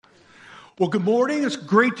Well, good morning. It's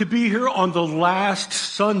great to be here on the last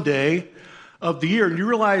Sunday of the year. And you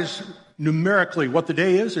realize numerically what the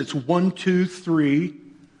day is? It's 1, 2, 3,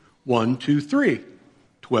 1, 2, 3,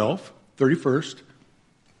 12, 31st,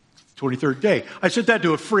 23rd day. I said that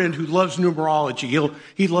to a friend who loves numerology.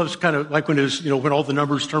 He loves kind of like when when all the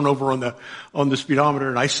numbers turn over on the speedometer.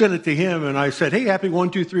 And I sent it to him and I said, hey, happy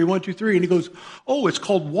 1, 2, 3, 1, 2, 3. And he goes, oh, it's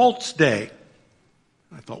called Waltz Day.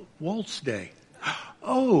 I thought, Waltz Day.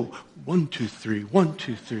 Oh, 1, 2, 3, 1,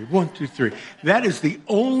 2, 3, 1, 2, 3. That is the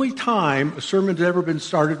only time a sermon's ever been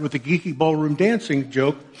started with a geeky ballroom dancing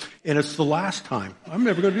joke, and it's the last time. I'm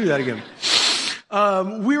never going to do that again.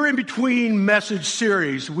 We're in between message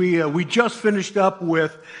series. We just finished up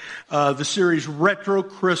with the series Retro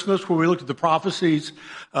Christmas, where we looked at the prophecies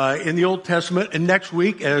in the Old Testament. And next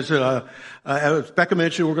week, as Becca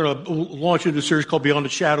mentioned, we're going to launch into a series called Beyond the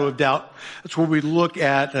Shadow of Doubt. That's where we look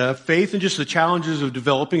at faith and just the challenges of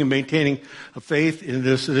developing and maintaining a faith in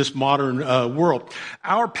this modern world.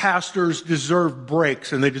 Our pastors deserve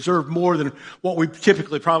breaks, and they deserve more than what we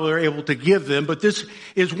typically probably are able to give them. But this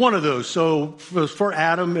is one of those. So for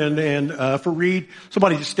Adam and for Reed,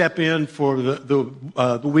 somebody to step in for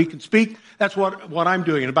the week and speak. That's what I'm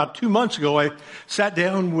doing. And about 2 months ago, I sat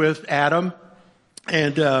down with Adam,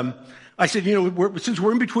 and I said, since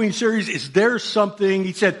we're in between series, is there something?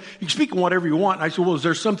 He said, you can speak on whatever you want. And I said, well, is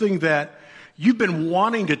there something that you've been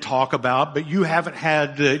wanting to talk about, but you just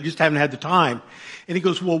haven't had the time? And he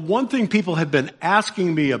goes, well, one thing people have been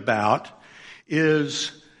asking me about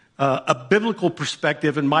is a biblical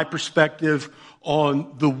perspective and my perspective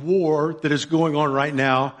on the war that is going on right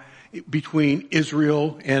now between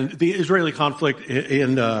Israel and the Israeli conflict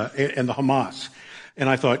and the Hamas. And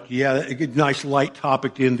I thought, yeah, a nice light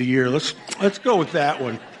topic to end the year. Let's go with that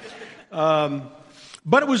one.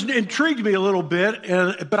 But it intrigued me a little bit,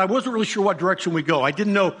 but I wasn't really sure what direction we go. I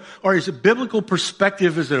didn't know, or is it biblical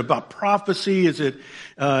perspective? Is it about prophecy? Should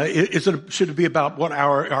it be about what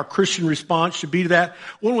our Christian response should be to that?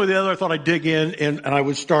 One way or the other, I thought I'd dig in and I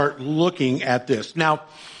would start looking at this. Now,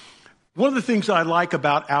 one of the things I like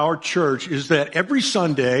about our church is that every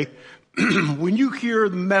Sunday, when you hear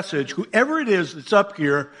the message, whoever it is that's up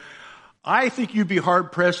here, I think you'd be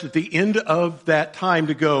hard pressed at the end of that time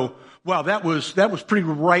to go, wow, that was pretty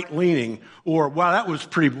right leaning, or wow, that was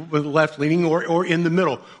pretty left leaning, or in the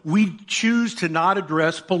middle. We choose to not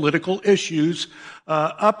address political issues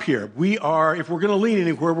up here. If we're going to lean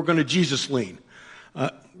anywhere, we're going to Jesus lean.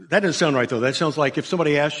 That doesn't sound right, though. That sounds like if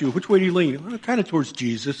somebody asks you, which way do you lean? Well, kind of towards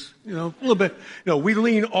Jesus, a little bit. We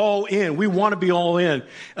lean all in. We want to be all in.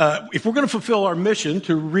 If we're going to fulfill our mission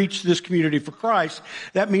to reach this community for Christ,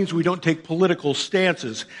 that means we don't take political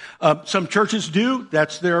stances. Some churches do.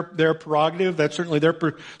 That's their prerogative. That's certainly their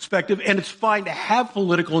perspective. And it's fine to have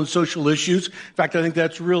political and social issues. In fact, I think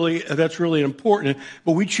that's really important.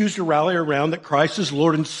 But we choose to rally around that Christ is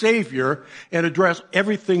Lord and Savior and address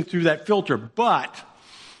everything through that filter. But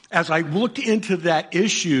as I looked into that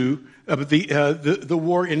issue of the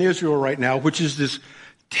war in Israel right now, which is this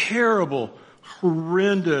terrible,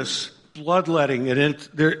 horrendous bloodletting,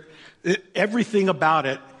 and everything about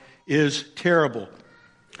it is terrible.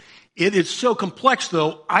 It is so complex,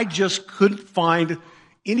 though, I just couldn't find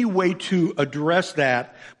any way to address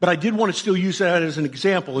that, but I did want to still use that as an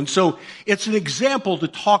example. And so it's an example to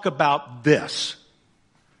talk about this.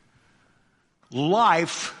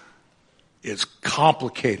 Life is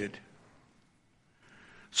complicated.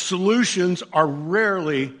 Solutions are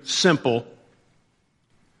rarely simple,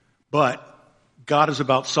 but God is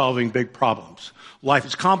about solving big problems. Life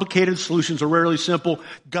is complicated. Solutions are rarely simple.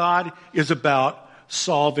 God is about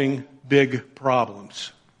solving big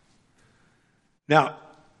problems. Now,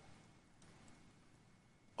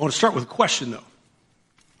 I want to start with a question, though.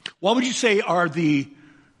 What would you say are the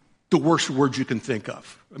worst words you can think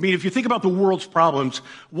of? I mean, if you think about the world's problems,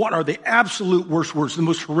 what are the absolute worst words, the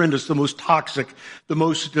most horrendous, the most toxic, the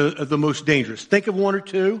most dangerous? Think of one or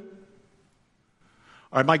two.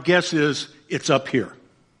 All right, my guess is it's up here.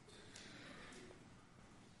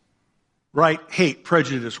 Right? Hate,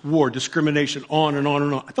 prejudice, war, discrimination, on and on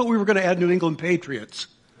and on. I thought we were going to add New England Patriots.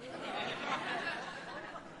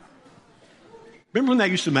 Remember when that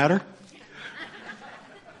used to matter?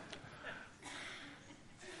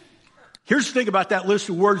 Here's the thing about that list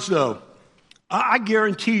of words, though. I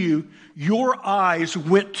guarantee you, your eyes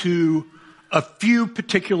went to a few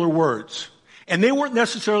particular words. And they weren't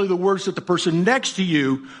necessarily the words that the person next to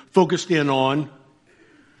you focused in on.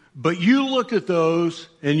 But you looked at those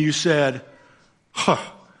and you said,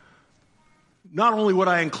 not only would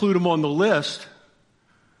I include them on the list,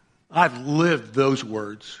 I've lived those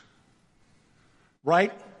words.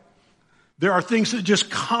 Right? There are things that just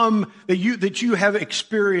come that you have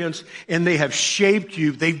experienced, and they have shaped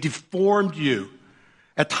you. They've deformed you.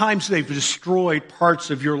 At times they've destroyed parts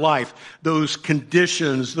of your life, those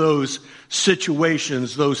conditions, those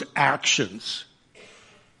situations, those actions.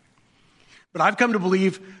 But I've come to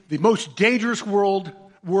believe the most dangerous word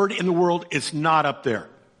in the world is not up there.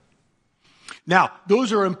 Now,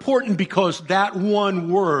 those are important because that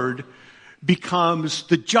one word becomes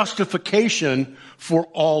the justification for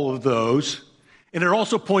all of those. And it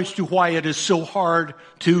also points to why it is so hard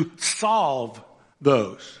to solve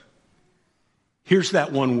those. Here's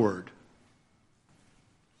that one word.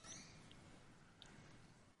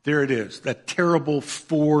 There it is, that terrible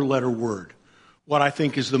 4-letter word. What I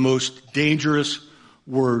think is the most dangerous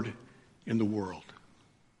word in the world.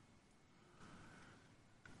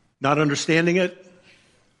 Not understanding it?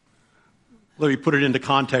 Let me put it into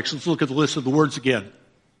context. Let's look at the list of the words again.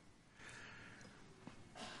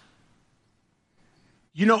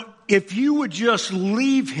 You know, if you would just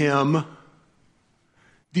leave him,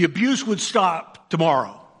 the abuse would stop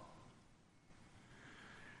tomorrow.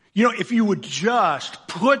 You know, if you would just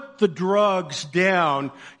put the drugs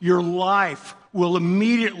down, your life will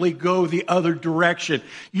immediately go the other direction.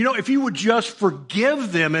 You know, if you would just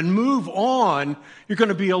forgive them and move on, you're going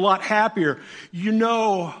to be a lot happier. You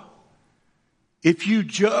know, if you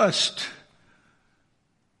just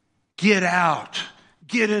get out,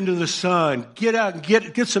 get into the sun, get out and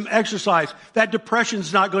get some exercise, that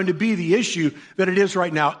depression's not going to be the issue that it is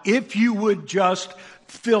right now. If you would just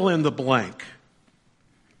fill in the blank.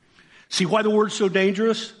 See why the word's so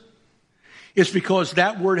dangerous? It's because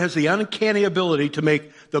that word has the uncanny ability to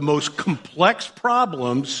make the most complex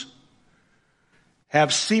problems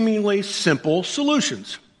have seemingly simple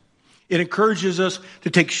solutions. It encourages us to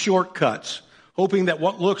take shortcuts, hoping that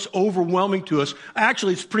what looks overwhelming to us,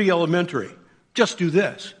 actually it's pretty elementary. Just do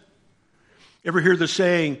this. Ever hear the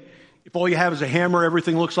saying, if all you have is a hammer,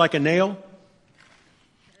 everything looks like a nail?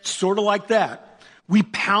 Sort of like that. We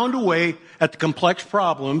pound away at the complex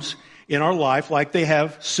problems in our life like they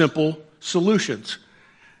have simple solutions.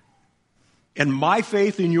 And my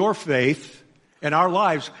faith and your faith and our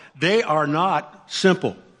lives, they are not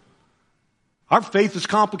simple. Our faith is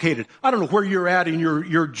complicated. I don't know where you're at in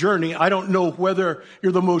your journey. I don't know whether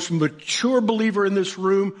you're the most mature believer in this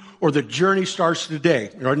room or the journey starts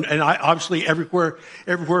today. And obviously everywhere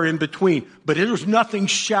in between. But there's nothing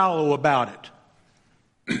shallow about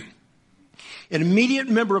it. An immediate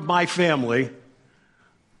member of my family,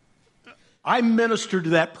 I ministered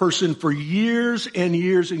to that person for years and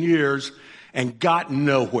years and years and got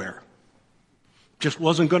nowhere. Just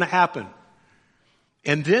wasn't going to happen.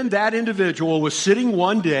 And then that individual was sitting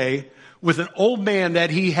one day with an old man that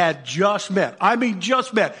he had just met. I mean,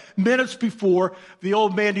 just met. Minutes before, the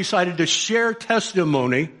old man decided to share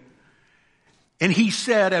testimony. And he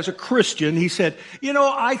said, as a Christian, he said, you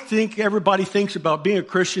know, I think everybody thinks about being a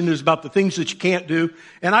Christian is about the things that you can't do.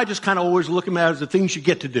 And I just kind of always look at them as the things you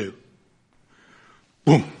get to do.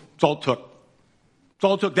 Boom. That's all it took. That's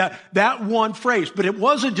all it took. That one phrase. But it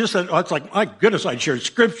wasn't just it's like, my goodness, I shared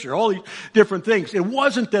scripture, all these different things. It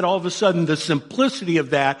wasn't that all of a sudden the simplicity of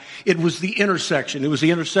that, it was the intersection. It was the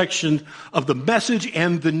intersection of the message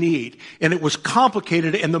and the need. And it was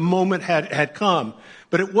complicated and the moment had come.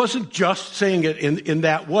 But it wasn't just saying it in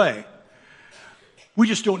that way. We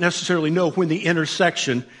just don't necessarily know when the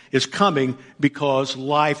intersection is coming because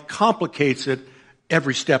life complicates it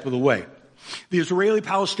every step of the way. The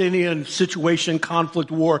Israeli-Palestinian situation, conflict,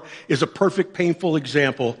 war, is a perfect, painful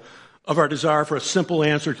example of our desire for a simple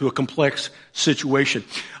answer to a complex situation.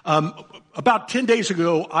 About 10 days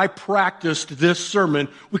ago, I practiced this sermon.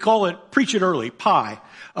 We call it Preach It Early, PIE.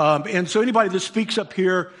 And so anybody that speaks up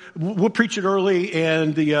here, we'll preach it early,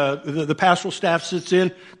 and the pastoral staff sits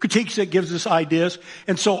in, critiques it, gives us ideas.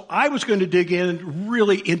 And so I was going to dig in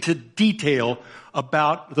really into detail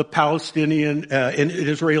about the Palestinian and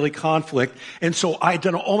Israeli conflict. And so I had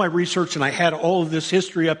done all my research and I had all of this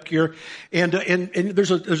history up here. And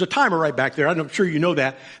there's a timer right back there. I'm sure you know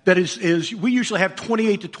that. That is we usually have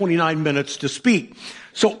 28 to 29 minutes to speak.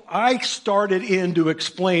 So I started in to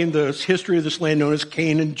explain the history of this land known as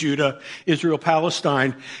Canaan, Judah, Israel,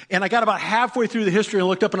 Palestine. And I got about halfway through the history and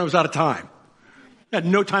looked up and I was out of time. I had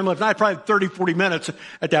no time left. I had probably 30, 40 minutes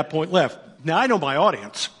at that point left. Now I know my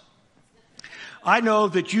audience. I know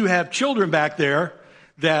that you have children back there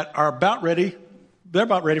that are about ready. They're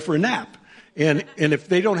about ready for a nap. And if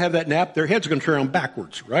they don't have that nap, their heads are going to turn around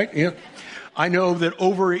backwards, right? Yeah. I know that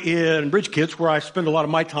over in Bridge Kids, where I spend a lot of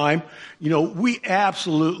my time, you know, we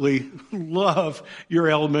absolutely love your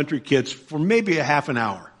elementary kids for maybe a half an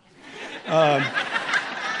hour.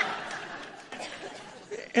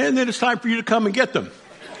 and then it's time for you to come and get them.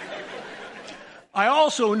 I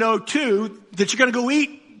also know, too, that you're going to go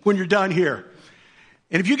eat when you're done here.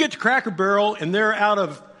 And if you get to Cracker Barrel and they're out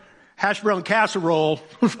of hash brown casserole,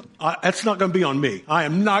 that's not going to be on me. I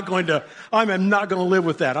am not going to live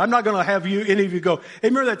with that. I'm not going to have any of you go, hey,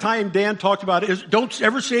 remember that time Dan talked about it? Don't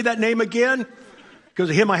ever say that name again? Because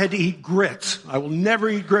of him, I had to eat grits. I will never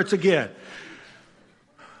eat grits again.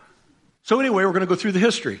 So anyway, we're going to go through the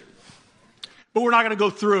history. But we're not going to go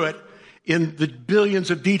through it in the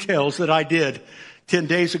billions of details that I did 10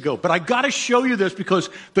 days ago. But I got to show you this because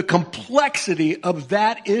the complexity of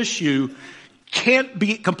that issue can't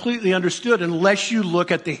be completely understood unless you look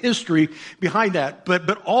at the history behind that.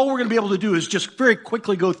 But all we're going to be able to do is just very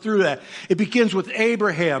quickly go through that. It begins with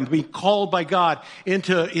Abraham being called by God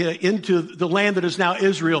into the land that is now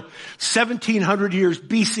Israel, 1700 years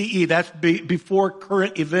BCE. That's before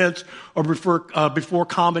current events or before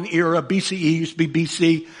Common Era. BCE used to be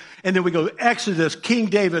BC. And then we go Exodus, King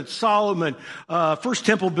David, Solomon, first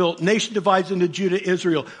temple built, nation divides into Judah,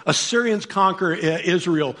 Israel. Assyrians conquer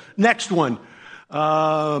Israel. Next one.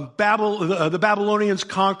 The Babylonians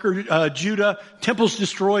conquered Judah. Temples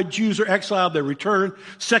destroyed. Jews are exiled. They return.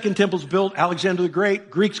 Second temple's built. Alexander the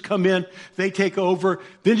Great. Greeks come in. They take over.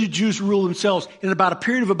 Then the Jews rule themselves. In about a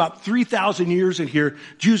period of about 3,000 years in here,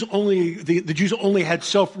 the Jews only had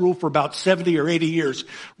self-rule for about 70 or 80 years.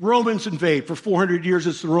 Romans invade. For 400 years,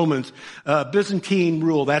 it's the Romans. Byzantine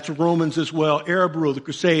rule. That's Romans as well. Arab rule. The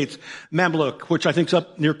Crusades. Mamluk, which I think is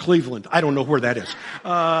up near Cleveland. I don't know where that is.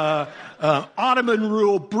 Ottoman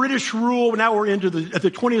rule, British rule. Now we're into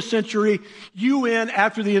the 20th century. UN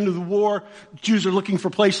after the end of the war. Jews are looking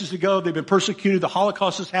for places to go. They've been persecuted. The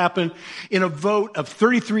Holocaust has happened. In a vote of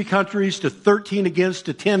 33 countries to 13 against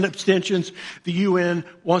to 10 abstentions, the UN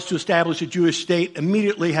wants to establish a Jewish state,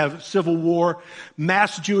 immediately have civil war,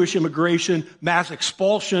 mass Jewish immigration, mass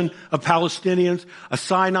expulsion of Palestinians, a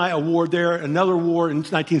Sinai award there, another war in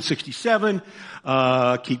 1967.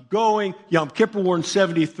 Keep going. Yom Kippur War in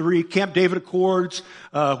 73, Camp David Accords,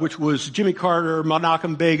 which was Jimmy Carter,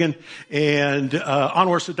 Menachem Begin, and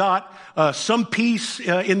Anwar Sadat. Some peace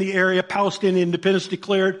in the area. Palestinian independence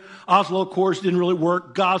declared. Oslo Accords didn't really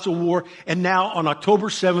work. Gaza War. And now on October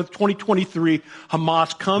 7th, 2023,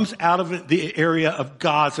 Hamas comes out of the area of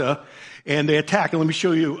Gaza and they attack. And let me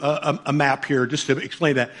show you a map here just to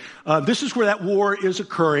explain that. This is where that war is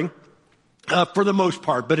occurring. For the most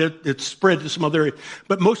part, but it's spread to some other area.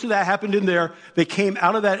 But most of that happened in there. They came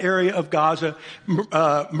out of that area of Gaza,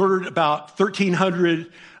 murdered about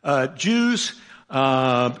 1,300 Jews,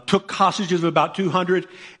 took hostages of about 200.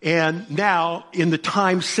 And now, in the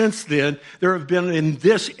time since then, there have been in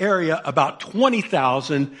this area about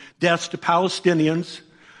 20,000 deaths to Palestinians.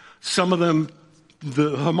 Some of them,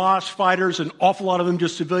 the Hamas fighters, an awful lot of them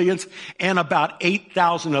just civilians, and about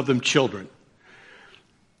 8,000 of them children.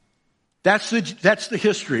 That's the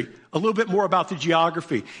history. A little bit more about the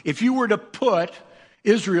geography. If you were to put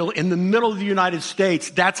Israel in the middle of the United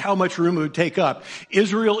States, that's how much room it would take up.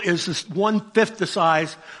 Israel is 1/5 the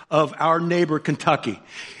size of our neighbor Kentucky.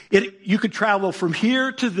 You could travel from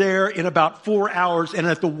here to there in about 4 hours, and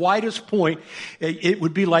at the widest point, it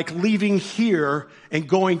would be like leaving here and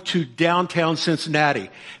going to downtown Cincinnati.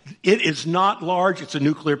 It is not large. It's a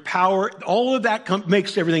nuclear power. All of that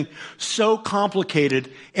makes everything so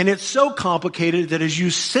complicated, and it's so complicated that as you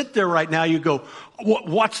sit there right now, you go,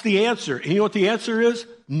 what's the answer? And you know what the answer is?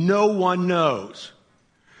 No one knows.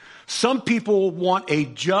 Some people want a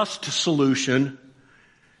just solution,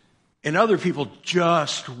 and other people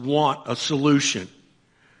just want a solution.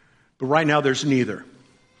 But right now, there's neither.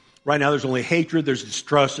 Right now, there's only hatred, there's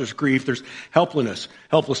distrust, there's grief, there's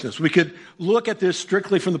helplessness. We could look at this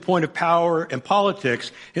strictly from the point of power and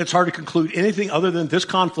politics, and it's hard to conclude anything other than this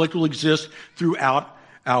conflict will exist throughout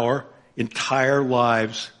our entire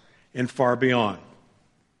lives and far beyond.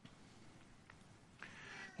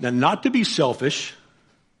 Now, not to be selfish,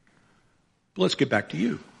 but let's get back to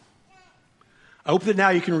you. I hope that now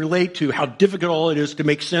you can relate to how difficult it is to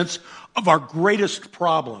make sense of our greatest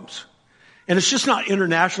problems. And it's just not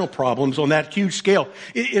international problems on that huge scale.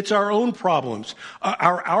 It's our own problems.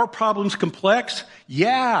 Are our problems complex?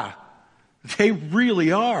 Yeah, they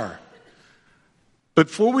really are. But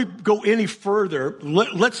before we go any further,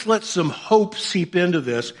 let's let some hope seep into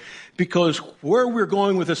this, because where we're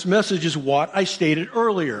going with this message is what I stated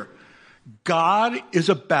earlier. God is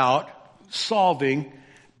about solving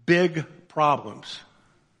big problems.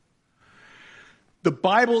 The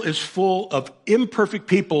Bible is full of imperfect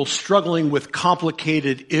people struggling with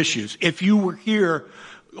complicated issues. If you were here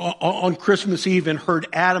on Christmas Eve and heard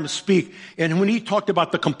Adam speak. And when he talked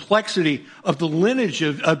about the complexity of the lineage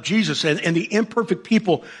of Jesus and the imperfect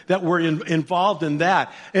people that were involved in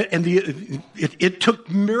that, it took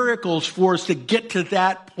miracles for us to get to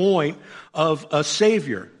that point of a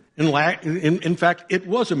Savior. In fact, it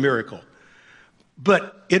was a miracle.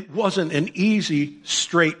 But it wasn't an easy,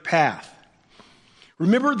 straight path.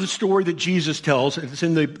 Remember the story that Jesus tells, it's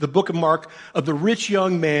in the book of Mark, of the rich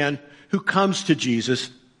young man who comes to Jesus.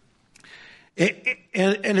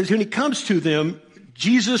 And when he comes to them,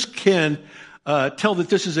 Jesus can tell that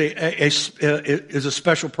this is a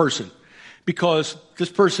special person, because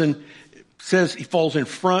this person says he falls in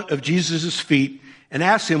front of Jesus' feet and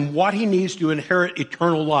asks him what he needs to inherit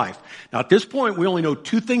eternal life. Now, at this point, we only know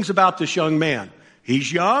two things about this young man.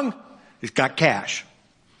 He's young, he's got cash.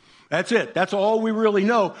 That's it. That's all we really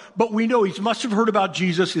know. But we know he must have heard about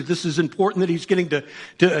Jesus. This is important that he's getting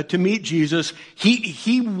to meet Jesus.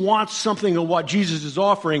 He wants something of what Jesus is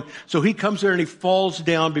offering. So he comes there and he falls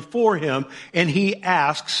down before him and he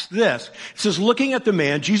asks this. It says, looking at the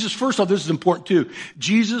man, Jesus, first off, this is important too.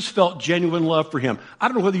 Jesus felt genuine love for him. I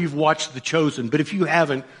don't know whether you've watched The Chosen, but if you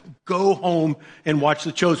haven't, go home and watch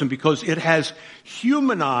The Chosen, because it has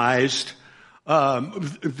humanized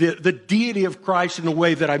the deity of Christ in a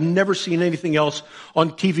way that I've never seen anything else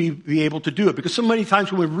on TV be able to do it. Because so many times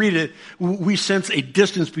when we read it, we sense a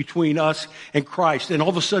distance between us and Christ. And all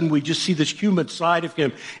of a sudden we just see this human side of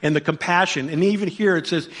him and the compassion. And even here it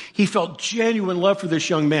says he felt genuine love for this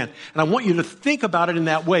young man. And I want you to think about it in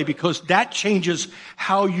that way, because that changes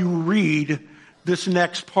how you read this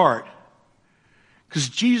next part. Because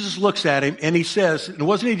Jesus looks at him and he says, and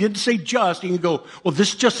he didn't say just, he can go, well,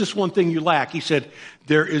 just this one thing you lack. He said,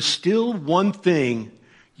 there is still one thing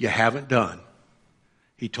you haven't done.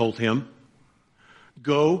 He told him,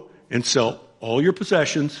 go and sell all your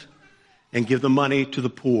possessions and give the money to the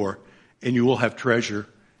poor, and you will have treasure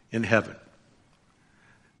in heaven.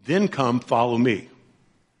 Then come, follow me.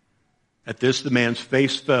 At this, the man's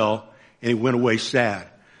face fell and he went away sad,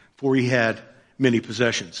 for he had many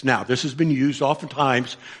possessions. Now, this has been used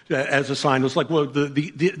oftentimes as a sign. It's like, well,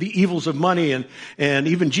 the evils of money, and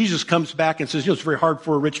even Jesus comes back and says, it's very hard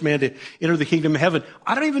for a rich man to enter the kingdom of heaven.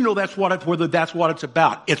 I don't even know whether that's what it's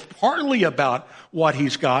about. It's partly about what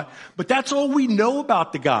he's got, but that's all we know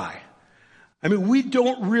about the guy. I mean, we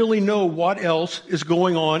don't really know what else is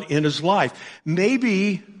going on in his life.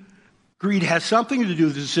 Maybe greed has something to do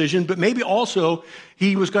with the decision, but maybe also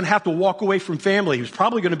he was going to have to walk away from family. He was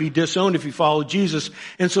probably going to be disowned if he followed Jesus,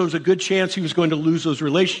 and so there's a good chance he was going to lose those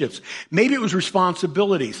relationships. Maybe it was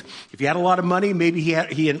responsibilities. If he had a lot of money, maybe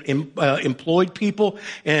he employed people,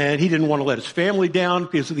 and he didn't want to let his family down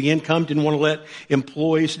because of the income, didn't want to let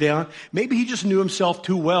employees down. Maybe he just knew himself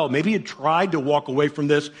too well. Maybe he had tried to walk away from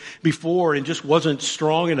this before and just wasn't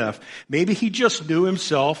strong enough. Maybe he just knew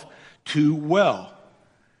himself too well.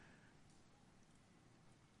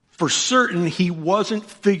 For certain, he wasn't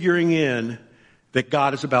figuring in that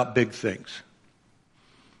God is about big things.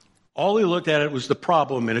 All he looked at it was the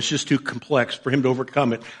problem, and it's just too complex for him to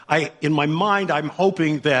overcome it. In my mind, I'm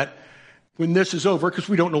hoping that when this is over, because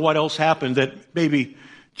we don't know what else happened, that maybe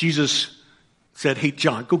Jesus said, hey,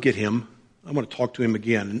 John, go get him. I want to talk to him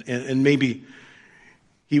again. And maybe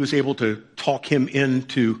he was able to talk him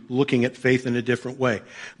into looking at faith in a different way.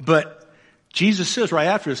 But Jesus says right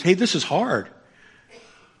after this, hey, this is hard.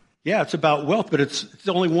 Yeah, it's about wealth, but it's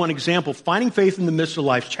only one example. Finding faith in the midst of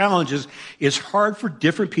life's challenges is hard for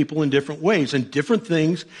different people in different ways, and different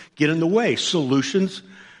things get in the way. Solutions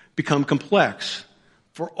become complex.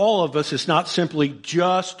 For all of us, it's not simply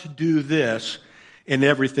just do this and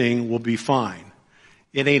everything will be fine.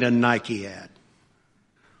 It ain't a Nike ad.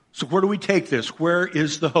 So where do we take this? Where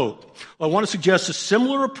is the hope? Well, I want to suggest a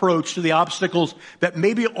similar approach to the obstacles that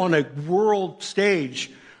maybe on a world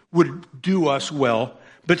stage would do us well,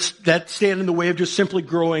 but that stand in the way of just simply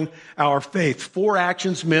growing our faith. 4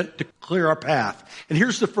 actions meant to clear our path. And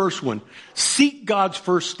here's the first one. Seek God's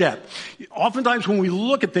first step. Oftentimes when we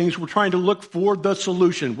look at things, we're trying to look for the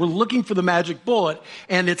solution. We're looking for the magic bullet,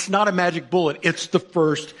 and it's not a magic bullet. It's the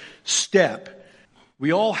first step.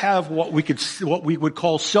 We all have what we would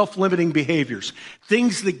call self-limiting behaviors,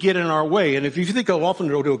 things that get in our way. And if you think of often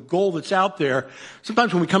to a goal that's out there,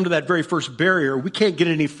 sometimes when we come to that very first barrier, we can't get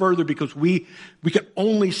any further because we can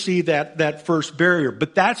only see that first barrier.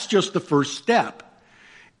 But that's just the first step.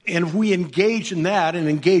 And if we engage in that and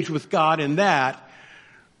engage with God in that,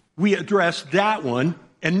 we address that one.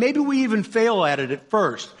 And maybe we even fail at it at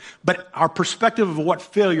first, but our perspective of what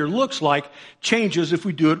failure looks like changes if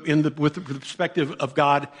we do it with the perspective of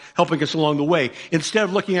God helping us along the way. Instead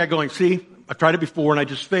of looking at going, see, I've tried it before and I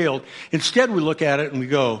just failed. Instead, we look at it and we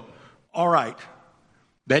go, all right,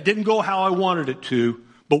 that didn't go how I wanted it to,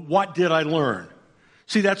 but what did I learn?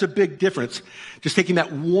 See, that's a big difference. Just taking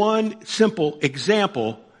that one simple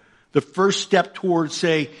example, the first step towards,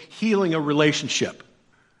 say, healing a relationship.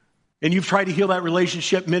 And you've tried to heal that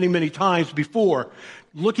relationship many, many times before.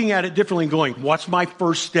 Looking at it differently and going, what's my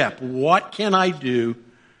first step? What can I do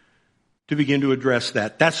to begin to address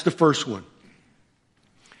that? That's the first one.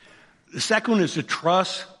 The second one is to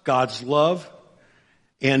trust God's love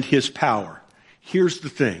and His power. Here's the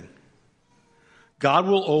thing. God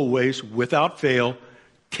will always, without fail,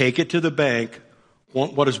 take it to the bank,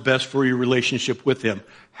 want what is best for your relationship with Him.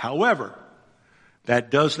 However, that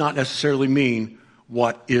does not necessarily mean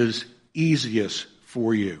what is easiest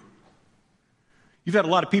for you. You've had a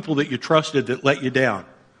lot of people that you trusted that let you down.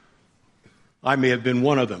 I may have been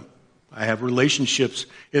one of them. I have relationships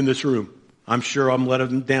in this room. I'm sure I'm letting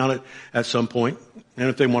them down at some point. And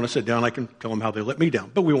if they want to sit down, I can tell them how they let me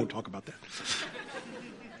down. But we won't talk about that.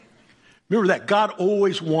 Remember that. God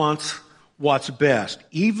always wants what's best,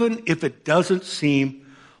 even if it doesn't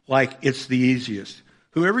seem like it's the easiest.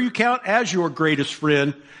 Whoever you count as your greatest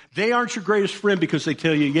friend, they aren't your greatest friend because they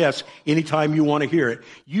tell you yes anytime you want to hear it.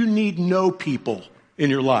 You need no people in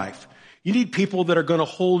your life. You need people that are going to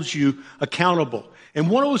hold you accountable. And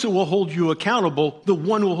one of those that will hold you accountable, the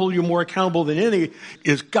one who will hold you more accountable than any,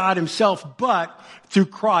 is God Himself. But through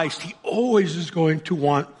Christ, He always is going to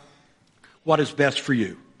want what is best for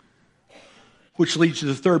you. Which leads to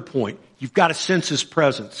the third point. You've got to sense His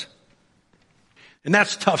presence. And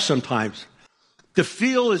that's tough sometimes. To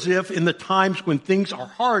feel as if in the times when things are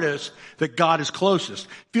hardest, that God is closest.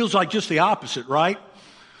 Feels like just the opposite, right?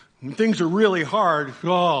 When things are really hard,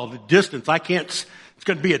 the distance, it's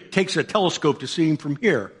going to be, it takes a telescope to see Him from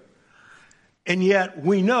here. And yet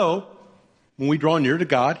we know when we draw near to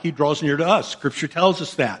God, He draws near to us. Scripture tells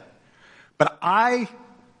us that. But I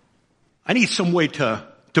need some way to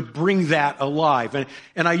bring that alive.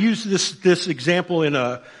 And I used this example in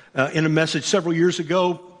a message several years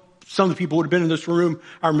ago. Some of the people who would have been in this room,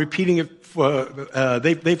 I'm repeating it.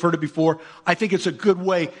 They've heard it before. I think it's a good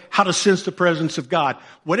way how to sense the presence of God.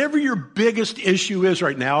 Whatever your biggest issue is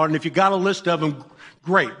right now, and if you got a list of them,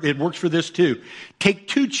 great. It works for this too. Take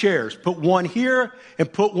 2 chairs, put one here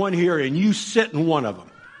and put one here, and you sit in one of them.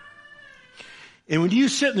 And when you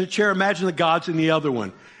sit in the chair, imagine the God's in the other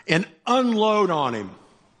one, and unload on Him.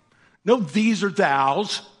 No these or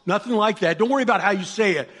thous, nothing like that. Don't worry about how you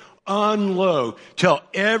say it. Unload. Tell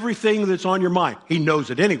everything that's on your mind. He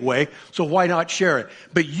knows it anyway, so why not share it?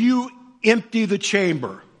 But you empty the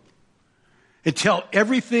chamber and tell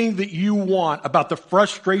everything that you want about the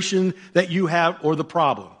frustration that you have or the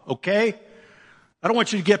problem, okay? I don't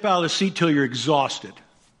want you to get out of the seat till you're exhausted.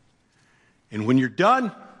 And when you're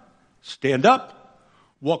done, stand up,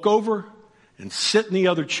 walk over, and sit in the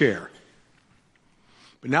other chair.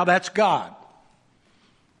 But now that's God.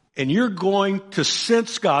 And you're going to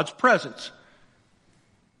sense God's presence.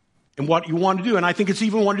 And what you want to do, and I think it's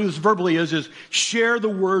even want to do this verbally, is share the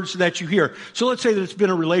words that you hear. So let's say that it's been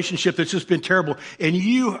a relationship that's just been terrible, and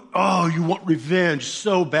you want revenge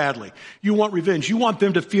so badly. You want revenge. You want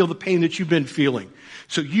them to feel the pain that you've been feeling.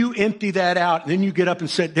 So you empty that out, and then you get up and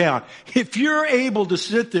sit down. If you're able to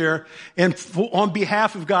sit there and on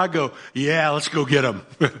behalf of God go, yeah, let's go get them.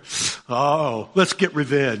 Let's get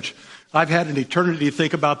revenge. I've had an eternity to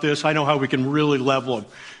think about this. I know how we can really level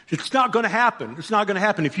them. It's not going to happen. It's not going to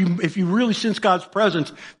happen. If you really sense God's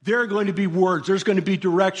presence, there are going to be words. There's going to be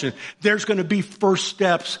direction. There's going to be first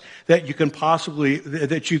steps that you can possibly,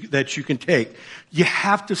 that you can take. We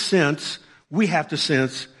have to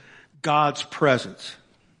sense God's presence.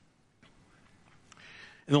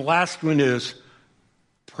 And the last one is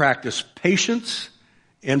practice patience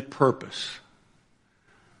and purpose.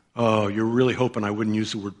 Oh, you're really hoping I wouldn't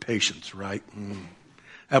use the word patience, right?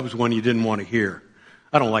 That was one you didn't want to hear.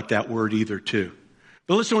 I don't like that word either, too.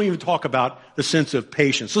 But let's don't even talk about the sense of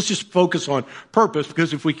patience. Let's just focus on purpose,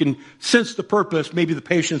 because if we can sense the purpose, maybe the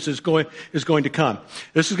patience is going to come.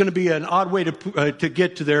 This is going to be an odd way to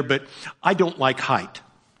get to there, but I don't like height.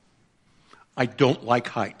 I don't like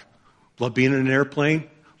height. Love being in an airplane.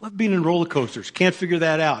 Love being in roller coasters. Can't figure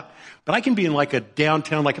that out. But I can be in like a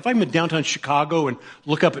downtown, like if I'm in downtown Chicago and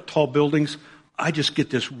look up at tall buildings, I just get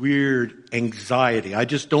this weird anxiety. I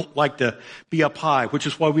just don't like to be up high, which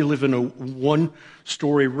is why we live in a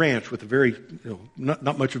one-story ranch with a very,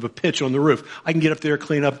 not much of a pitch on the roof. I can get up there,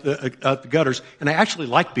 clean up the gutters, and I actually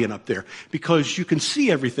like being up there because you can see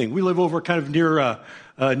everything. We live over kind of near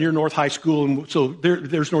near North High School, and so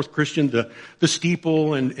there's North Christian, the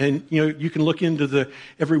steeple, and you can look into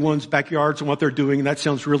everyone's backyards and what they're doing, and that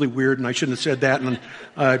sounds really weird, and I shouldn't have said that, and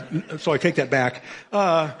so I take that back.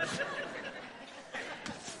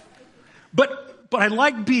 But I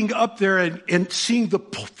like being up there and seeing the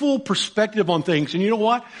full perspective on things. And you know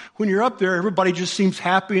what? When you're up there, everybody just seems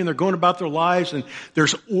happy and they're going about their lives and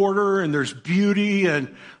there's order and there's beauty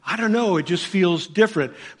and I don't know, it just feels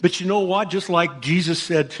different. But you know what? Just like Jesus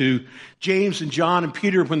said to James and John and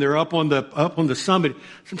Peter when they're up on the summit,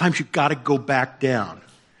 sometimes you've got to go back down.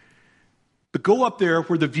 But go up there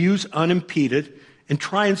where the view's unimpeded and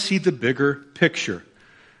try and see the bigger picture.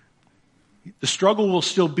 The struggle will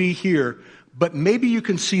still be here, but maybe you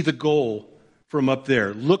can see the goal from up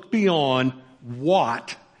there. Look beyond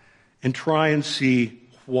what and try and see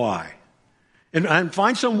why. And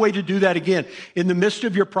find some way to do that again. In the midst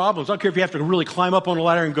of your problems, I don't care if you have to really climb up on a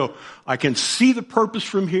ladder and go, I can see the purpose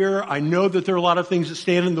from here. I know that there are a lot of things that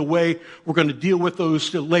stand in the way. We're going to deal with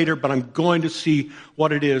those later, but I'm going to see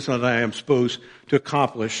what it is that I am supposed to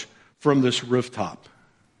accomplish from this rooftop.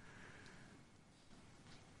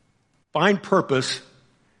 Find purpose,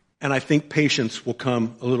 and I think patience will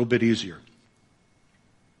come a little bit easier.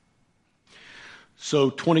 So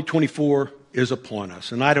 2024 is upon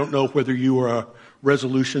us, and I don't know whether you are a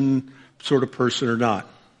resolution sort of person or not.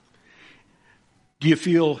 Do you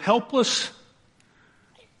feel helpless,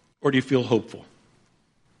 or do you feel hopeful?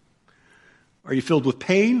 Are you filled with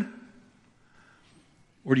pain,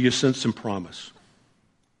 or do you sense some promise?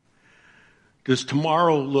 Does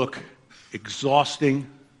tomorrow look exhausting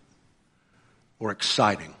or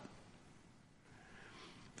exciting?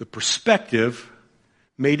 The perspective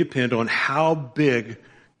may depend on how big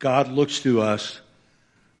God looks to us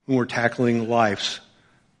when we're tackling life's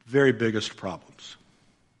very biggest problems.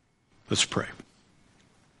 Let's pray.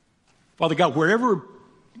 Father God,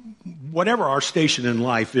 whatever our station in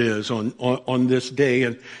life is on this day,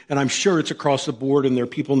 and I'm sure it's across the board, and there are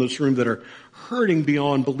people in this room that are hurting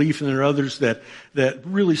beyond belief, and there are others that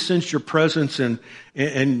really sense your presence and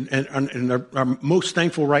are most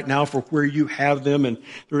thankful right now for where you have them and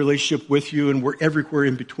the relationship with you, and we're everywhere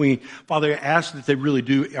in between. Father, I ask that they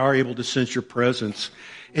really are able to sense your presence.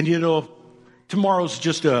 And tomorrow's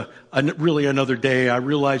just really another day. I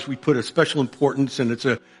realize we put a special importance, and it's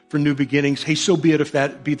for new beginnings. Hey, so be it if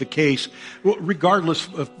that be the case. Well, regardless,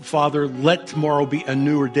 Father, let tomorrow be a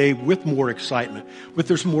newer day with more excitement,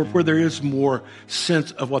 where there is more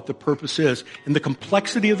sense of what the purpose is. And the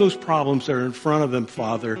complexity of those problems that are in front of them,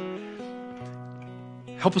 Father,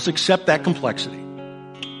 help us accept that complexity.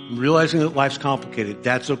 Realizing that life's complicated,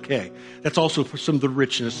 that's okay. That's also for some of the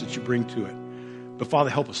richness that you bring to it. But Father,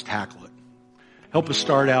 help us tackle it. Help us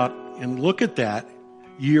start out and look at that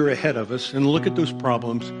year ahead of us and look at those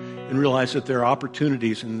problems and realize that there are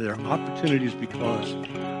opportunities, and there are opportunities because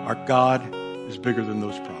our God is bigger than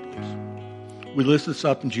those problems. We lift this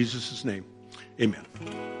up in Jesus' name. Amen.